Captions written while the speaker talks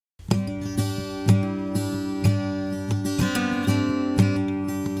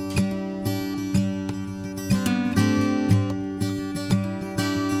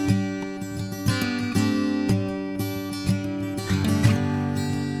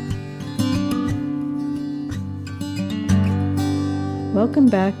Welcome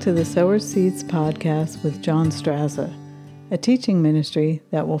back to the Sower Seeds podcast with John Straza, a teaching ministry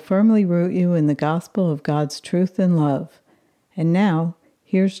that will firmly root you in the gospel of God's truth and love. And now,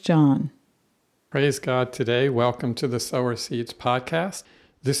 here's John. Praise God today. Welcome to the Sower Seeds podcast.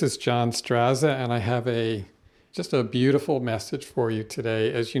 This is John Straza, and I have just a beautiful message for you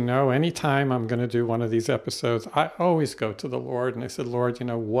today. As you know, anytime I'm going to do one of these episodes, I always go to the Lord and I said, Lord,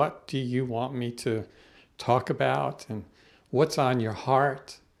 what do you want me to talk about and what's on your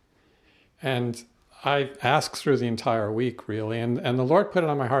heart? And I asked through the entire week, really, and the Lord put it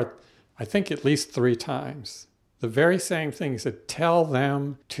on my heart, I think at least 3 times. The very same thing. He said, tell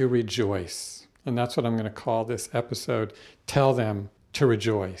them to rejoice. And that's what I'm going to call this episode, Tell Them to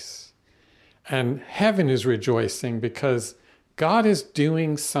Rejoice. And heaven is rejoicing because God is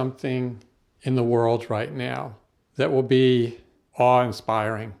doing something in the world right now that will be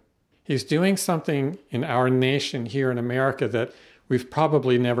awe-inspiring. He's doing something in our nation here in America that we've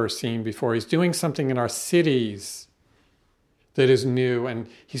probably never seen before. He's doing something in our cities that is new, and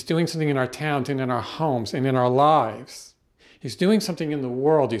he's doing something in our towns and in our homes and in our lives. He's doing something in the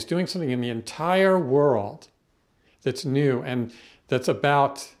world. He's doing something in the entire world that's new and that's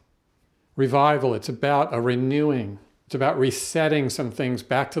about revival. It's about a renewing. It's about resetting some things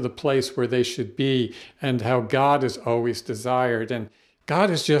back to the place where they should be and how God has always desired. And God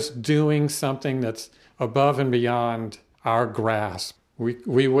is just doing something that's above and beyond our grasp.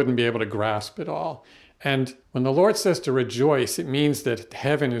 We wouldn't be able to grasp it all. And when the Lord says to rejoice, it means that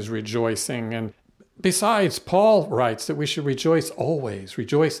heaven is rejoicing. And besides, Paul writes that we should rejoice always,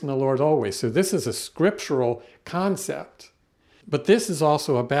 rejoice in the Lord always. So this is a scriptural concept. But this is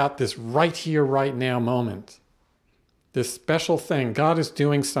also about this right here, right now moment. This special thing. God is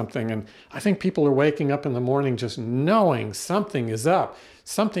doing something. And I think people are waking up in the morning just knowing something is up.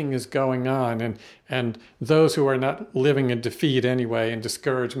 Something is going on. And those who are not living in defeat anyway, and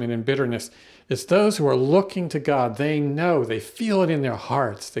discouragement and bitterness, it's those who are looking to God. They know, they feel it in their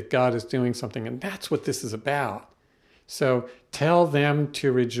hearts that God is doing something. And that's what this is about. So tell them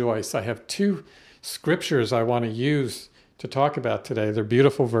to rejoice. I have 2 scriptures I want to use to talk about today. They're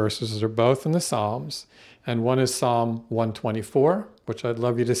beautiful verses. They're both in the Psalms. And one is Psalm 124, which I'd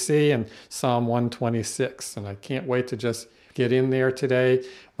love you to see, and Psalm 126. And I can't wait to just get in there today.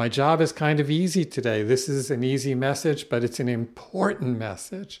 My job is kind of easy today. This is an easy message, but it's an important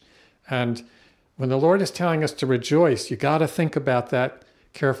message. And when the Lord is telling us to rejoice, you got to think about that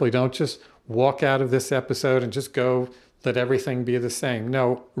carefully. Don't just walk out of this episode and just go let everything be the same.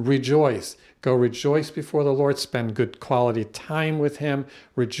 No, rejoice. Go rejoice before the Lord. Spend good quality time with him.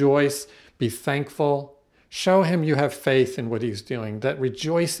 Rejoice. Be thankful. Show him you have faith in what he's doing. That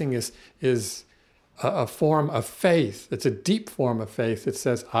rejoicing is a form of faith. It's a deep form of faith. It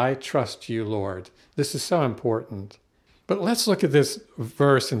says, I trust you, Lord. This is so important. But let's look at this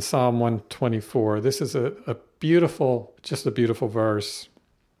verse in Psalm 124. This is a beautiful verse.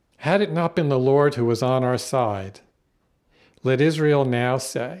 Had it not been the Lord who was on our side, let Israel now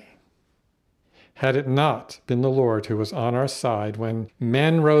say, had it not been the Lord who was on our side when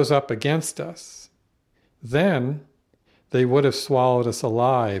men rose up against us, then they would have swallowed us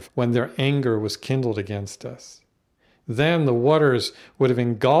alive when their anger was kindled against us. Then the waters would have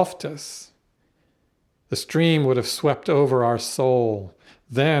engulfed us. The stream would have swept over our soul.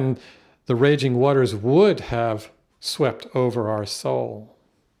 Then the raging waters would have swept over our soul.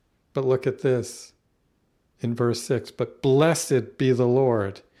 But look at this. In verse 6, but blessed be the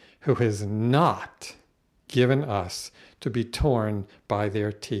Lord who has not given us to be torn by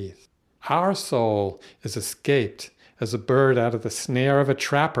their teeth. Our soul is escaped as a bird out of the snare of a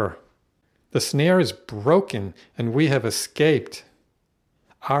trapper. The snare is broken and we have escaped.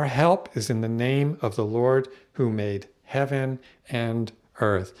 Our help is in the name of the Lord who made heaven and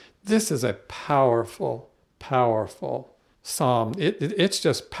earth. This is a powerful, powerful psalm. It's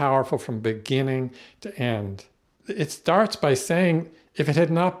just powerful from beginning to end. It starts by saying, if it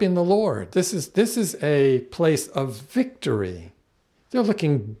had not been the Lord, this is a place of victory. They're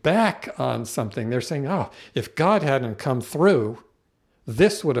looking back on something. They're saying, if God hadn't come through,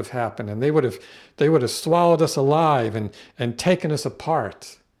 this would have happened, and they would have swallowed us alive and taken us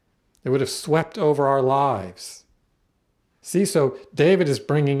apart. They would have swept over our lives. See, so David is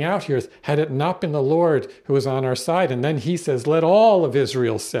bringing out here, had it not been the Lord who was on our side, and then he says, let all of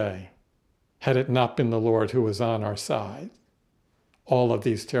Israel say, had it not been the Lord who was on our side, all of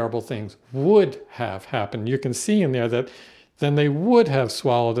these terrible things would have happened. You can see in there that then they would have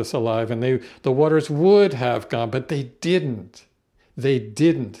swallowed us alive and the waters would have gone, but they didn't. They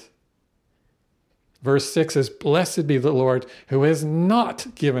didn't. Verse 6 says, blessed be the Lord who has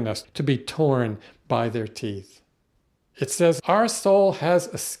not given us to be torn by their teeth. It says our soul has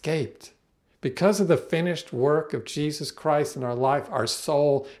escaped. Because of the finished work of Jesus Christ in our life, our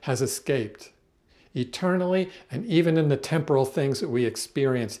soul has escaped eternally and even in the temporal things that we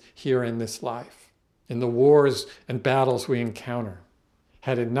experience here in this life, in the wars and battles we encounter.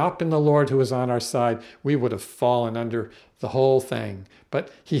 Had it not been the Lord who was on our side, we would have fallen under the whole thing.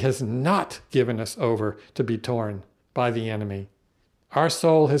 But he has not given us over to be torn by the enemy. Our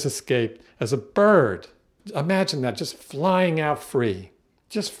soul has escaped as a bird. Imagine that, just flying out free,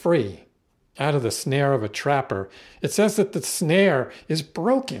 just free, out of the snare of a trapper. It says that the snare is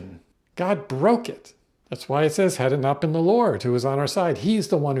broken. God broke it. That's why it says, had it not been the Lord who was on our side, he's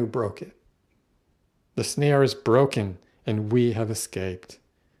the one who broke it. The snare is broken, and we have escaped.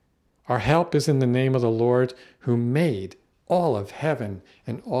 Our help is in the name of the Lord who made all of heaven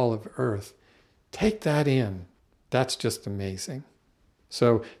and all of earth. Take that in. That's just amazing.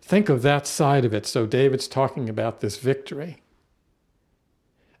 So think of that side of it. So David's talking about this victory.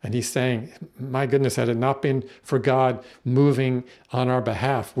 And he's saying, my goodness, had it not been for God moving on our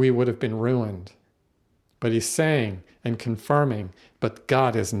behalf, we would have been ruined. But he's saying and confirming, but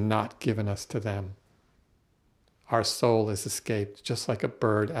God has not given us to them. Our soul has escaped just like a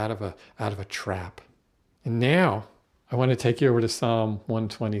bird out of a trap. And now I want to take you over to Psalm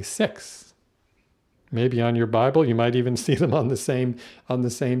 126. Maybe on your Bible, you might even see them on the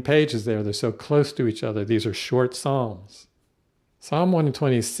same pages there. They're so close to each other. These are short psalms. Psalm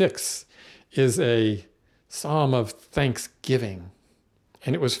 126 is a psalm of thanksgiving.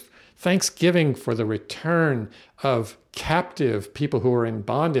 And it was thanksgiving for the return of captive people who were in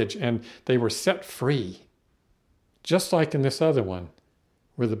bondage, and they were set free. Just like in this other one,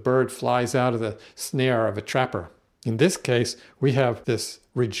 where the bird flies out of the snare of a trapper. In this case, we have this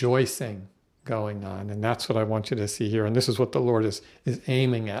rejoicing going on, and that's what I want you to see here. And this is what the Lord is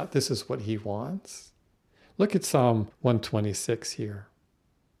aiming at. This is what he wants. Look at Psalm 126 here.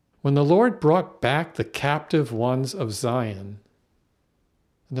 When the Lord brought back the captive ones of Zion,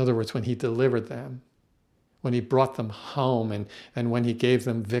 in other words, when he delivered them, when he brought them home, and when he gave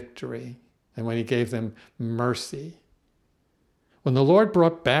them victory, and when he gave them mercy. When the Lord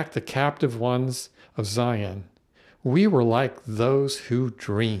brought back the captive ones of Zion, we were like those who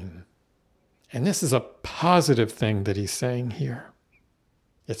dream. And this is a positive thing that he's saying here.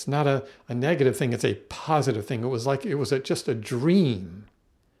 It's not a negative thing, it's a positive thing. It was just a dream,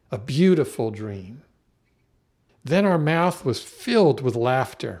 a beautiful dream. Then our mouth was filled with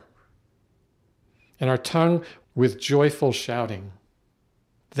laughter, and our tongue with joyful shouting.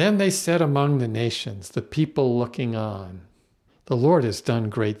 Then they said among the nations, the people looking on, the Lord has done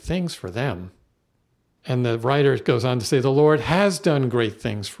great things for them. And the writer goes on to say, the Lord has done great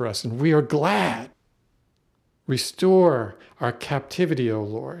things for us, and we are glad. Restore our captivity, O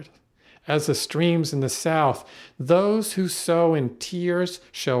Lord. As the streams in the south, those who sow in tears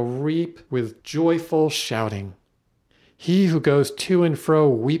shall reap with joyful shouting. He who goes to and fro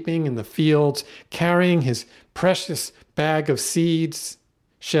weeping in the fields, carrying his precious bag of seeds,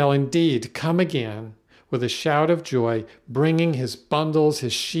 shall indeed come again with a shout of joy, bringing his bundles,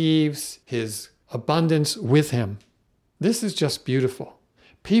 his sheaves, his abundance with him. This is just beautiful.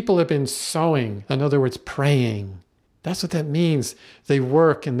 People have been sowing, in other words, praying. That's what that means. They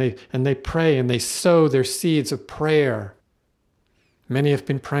work and they pray and they sow their seeds of prayer. Many have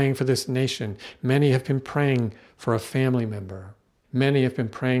been praying for this nation. Many have been praying for a family member. Many have been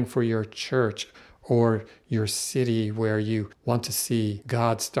praying for your church or your city where you want to see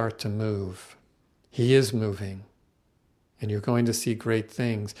God start to move. He is moving. And you're going to see great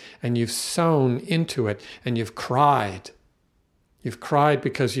things. And you've sown into it and you've cried. You've cried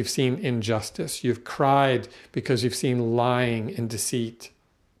because you've seen injustice. You've cried because you've seen lying and deceit.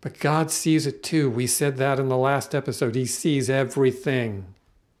 But God sees it too. We said that in the last episode. He sees everything.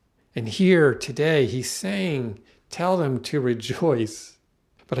 And here today, he's saying, tell them to rejoice.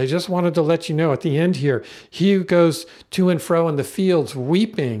 But I just wanted to let you know at the end here, he who goes to and fro in the fields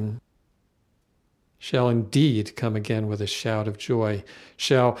weeping shall indeed come again with a shout of joy,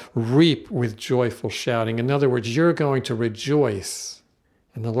 shall reap with joyful shouting. In other words, you're going to rejoice.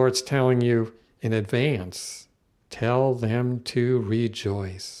 And the Lord's telling you in advance, tell them to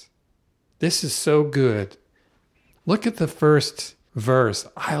rejoice. This is so good. Look at the first verse.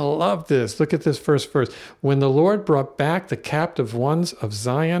 I love this. Look at this first verse. When the Lord brought back the captive ones of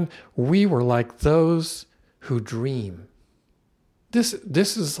Zion, we were like those who dream. This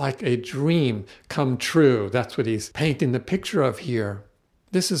is like a dream come true. That's what he's painting the picture of here.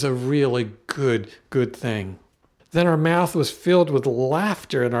 This is a really good thing. Then our mouth was filled with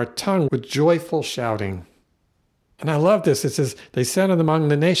laughter and our tongue with joyful shouting. And I love this. It says, they sent it among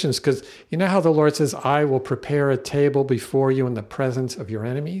the nations, because you know how the Lord says, I will prepare a table before you in the presence of your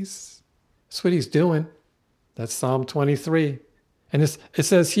enemies? That's what he's doing. That's Psalm 23. And it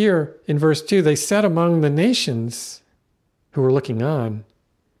says here in verse 2, they said among the nations who were looking on,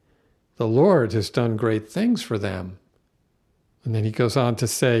 the Lord has done great things for them. And then he goes on to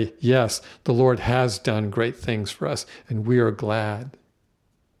say, yes, the Lord has done great things for us, and we are glad.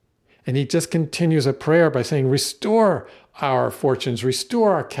 And he just continues a prayer by saying, restore our fortunes,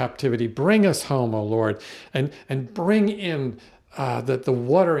 restore our captivity, bring us home, O Lord, and bring in the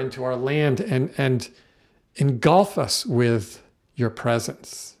water into our land and engulf us with your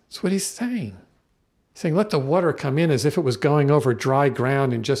presence. That's what he's saying. He's saying, let the water come in as if it was going over dry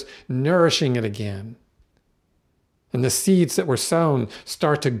ground and just nourishing it again. And the seeds that were sown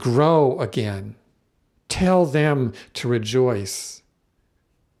start to grow again. Tell them to rejoice.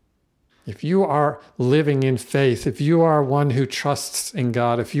 If you are living in faith, if you are one who trusts in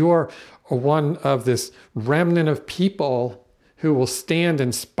God, if you are one of this remnant of people who will stand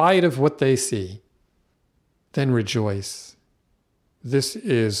in spite of what they see, then rejoice. This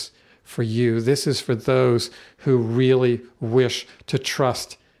is for you. This is for those who really wish to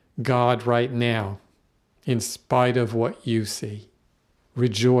trust God right now, in spite of what you see.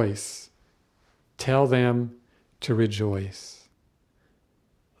 Rejoice. Tell them to rejoice.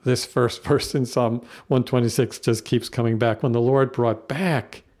 This first verse in Psalm 126 just keeps coming back. When the Lord brought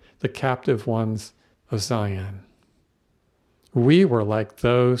back the captive ones of Zion, we were like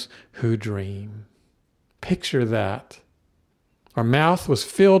those who dream. Picture that. Our mouth was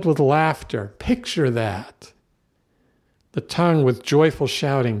filled with laughter. Picture that. The tongue with joyful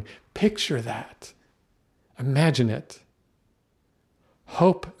shouting. Picture that. Imagine it.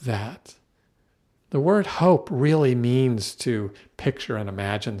 Hope that. The word hope really means to picture and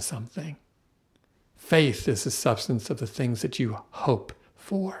imagine something. Faith is the substance of the things that you hope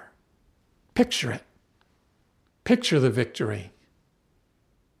for. Picture it. Picture the victory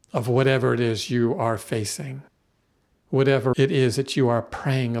of whatever it is you are facing, whatever it is that you are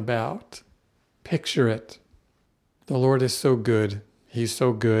praying about. Picture it. The Lord is so good. He's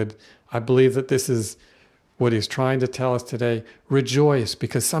so good. I believe that this is what he's trying to tell us today. Rejoice,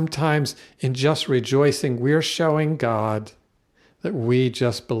 because sometimes in just rejoicing, we're showing God that we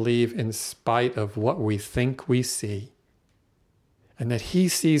just believe in spite of what we think we see, and that he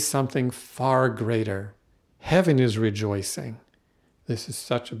sees something far greater. Heaven is rejoicing. This is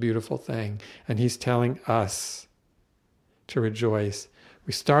such a beautiful thing, and he's telling us to rejoice.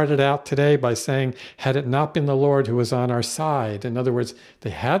 We started out today by saying, had it not been the Lord who was on our side. In other words,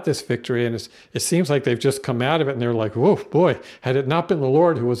 they had this victory, and it seems like they've just come out of it, and they're like, whoa, boy, had it not been the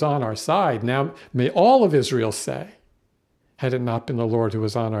Lord who was on our side. Now may all of Israel say, had it not been the Lord who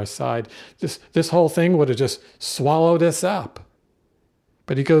was on our side. This whole thing would have just swallowed us up.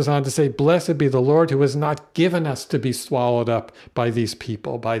 But he goes on to say, blessed be the Lord who has not given us to be swallowed up by these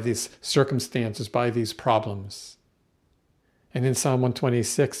people, by these circumstances, by these problems. And in Psalm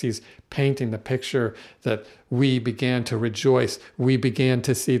 126, he's painting the picture that we began to rejoice. We began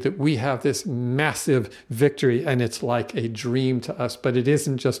to see that we have this massive victory, and it's like a dream to us. But it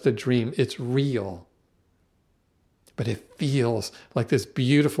isn't just a dream, it's real. But it feels like this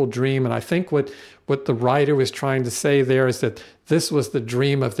beautiful dream. And I think what the writer was trying to say there is that this was the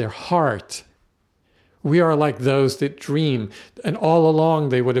dream of their heart. We are like those that dream. And all along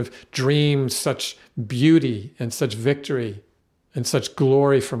they would have dreamed such beauty and such victory and such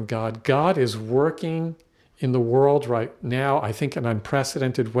glory from God. God is working in the world right now, I think in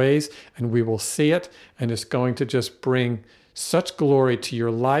unprecedented ways, and we will see it, and it's going to just bring such glory to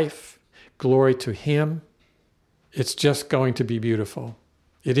your life, glory to him. It's just going to be beautiful.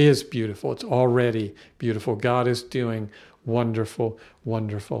 It is beautiful. It's already beautiful. God is doing wonderful,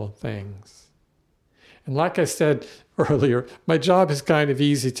 wonderful things. And like I said earlier, my job is kind of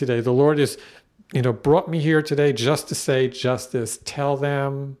easy today. The Lord has brought me here today just to say just this. Tell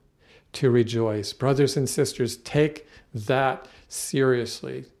them to rejoice. Brothers and sisters, take that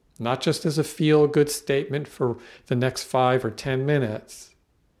seriously. Not just as a feel-good statement for the next 5 or 10 minutes.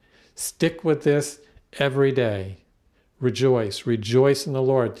 Stick with this every day. Rejoice. Rejoice in the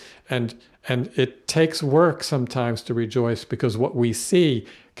Lord. And it takes work sometimes to rejoice, because what we see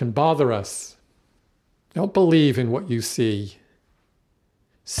can bother us. Don't believe in what you see.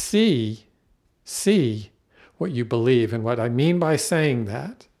 See what you believe. And what I mean by saying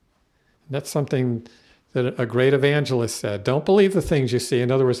that's something that a great evangelist said. Don't believe the things you see.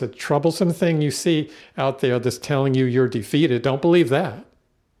 In other words, a troublesome thing you see out there that's telling you you're defeated, don't believe that.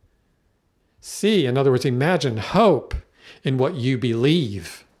 See, in other words, imagine hope in what you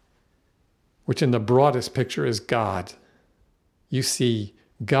believe. which in the broadest picture is God. You see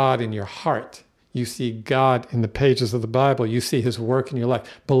God in your heart. You see God in the pages of the Bible. You see his work in your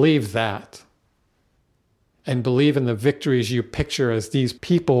life. Believe that. And believe in the victories you picture as these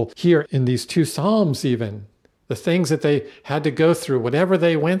people here in these two Psalms even. The things that they had to go through, whatever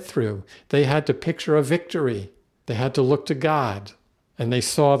they went through, they had to picture a victory. They had to look to God. And they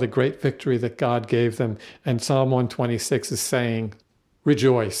saw the great victory that God gave them. And Psalm 126 is saying,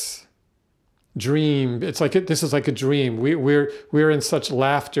 rejoice. Dream. This is like a dream. We're in such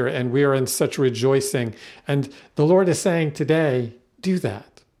laughter and we are in such rejoicing. And the Lord is saying today, do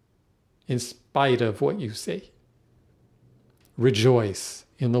that in spite of what you see. Rejoice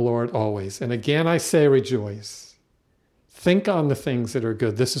in the Lord always. And again, I say rejoice. Think on the things that are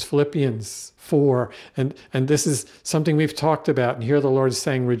good. This is Philippians 4. And this is something we've talked about. And here the Lord is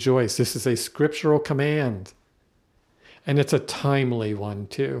saying rejoice. This is a scriptural command. And it's a timely one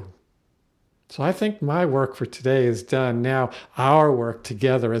too. So I think my work for today is done. Now our work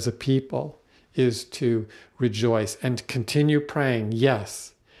together as a people is to rejoice and continue praying,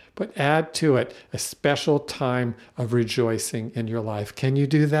 yes, but add to it a special time of rejoicing in your life. Can you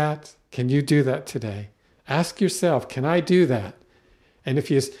do that? Can you do that today? Ask yourself, can I do that? And if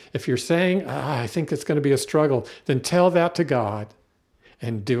you're saying, I think it's going to be a struggle, then tell that to God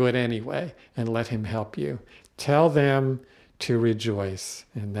and do it anyway and let him help you. Tell them to rejoice.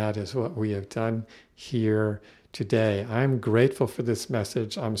 And that is what we have done here today. I'm grateful for this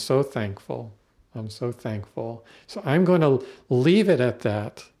message. I'm so thankful. So I'm going to leave it at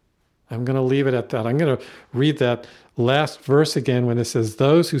that. I'm going to read that last verse again when it says,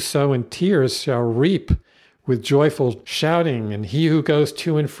 those who sow in tears shall reap with joyful shouting, and he who goes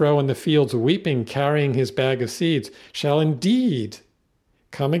to and fro in the fields weeping, carrying his bag of seeds, shall indeed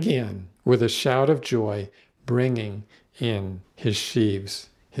come again with a shout of joy, bringing in his sheaves,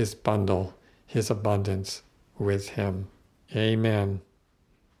 his bundle, his abundance with him. Amen.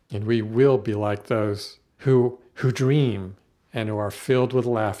 And we will be like those who dream and who are filled with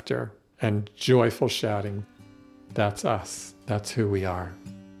laughter and joyful shouting. That's us. That's who we are.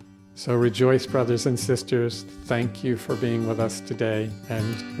 So rejoice, brothers and sisters. Thank you for being with us today.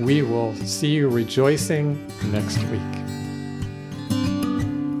 And we will see you rejoicing next week.